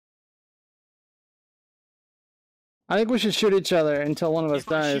I think we should shoot each other until one of us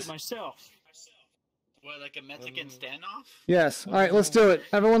dies. I shoot myself. What, like a Mexican standoff? Yes. All right, let's do it.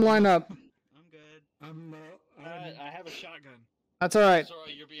 Everyone line up. I'm good. I have a shotgun. That's all right.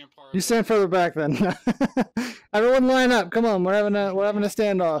 Sorry, you're being part. You stand further back then. Everyone line up. Come on, we're having a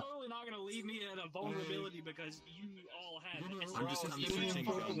standoff. You're totally not gonna leave me at a vulnerability because you all have it. I'm just switching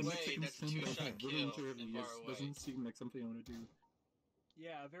guns. That's a two-shot kill. Doesn't seem like something I want to do.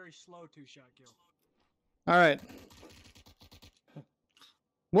 Yeah, a very slow 2-shot kill. All right.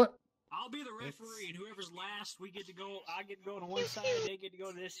 What? I'll be the referee, and whoever's last, we get to go. I get to go to one side, they get to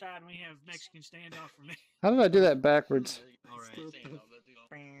go to this side, and we have Mexican standoff for me. How did I do that backwards? All right.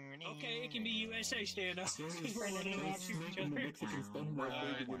 Okay, it can be USA standoff.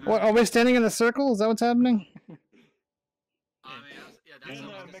 What? Are we standing in a circle? Is that what's happening? That's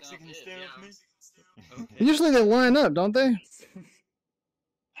Mexican standoff. Usually they line up, don't they?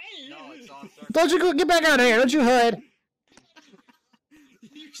 No, it's on circle. Don't you go get back out of here! Don't you hide!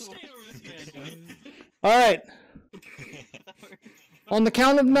 You stay over there. All right. On the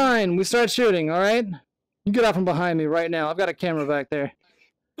count of 9, we start shooting. All right. You get out from behind me right now. I've got a camera back there.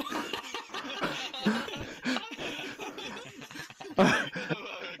 All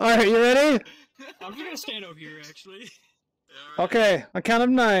right, you ready? I'm just gonna stand over here, actually. Okay, on count of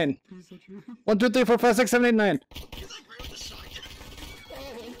 9. 1, 2, 3, 4, 5, 6, 7, 8, 9.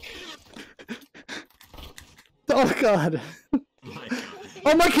 Oh God.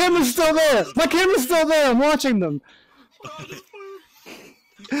 Oh, my camera's still there! My camera's still there! I'm watching them!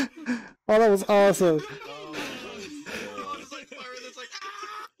 Oh, that was awesome.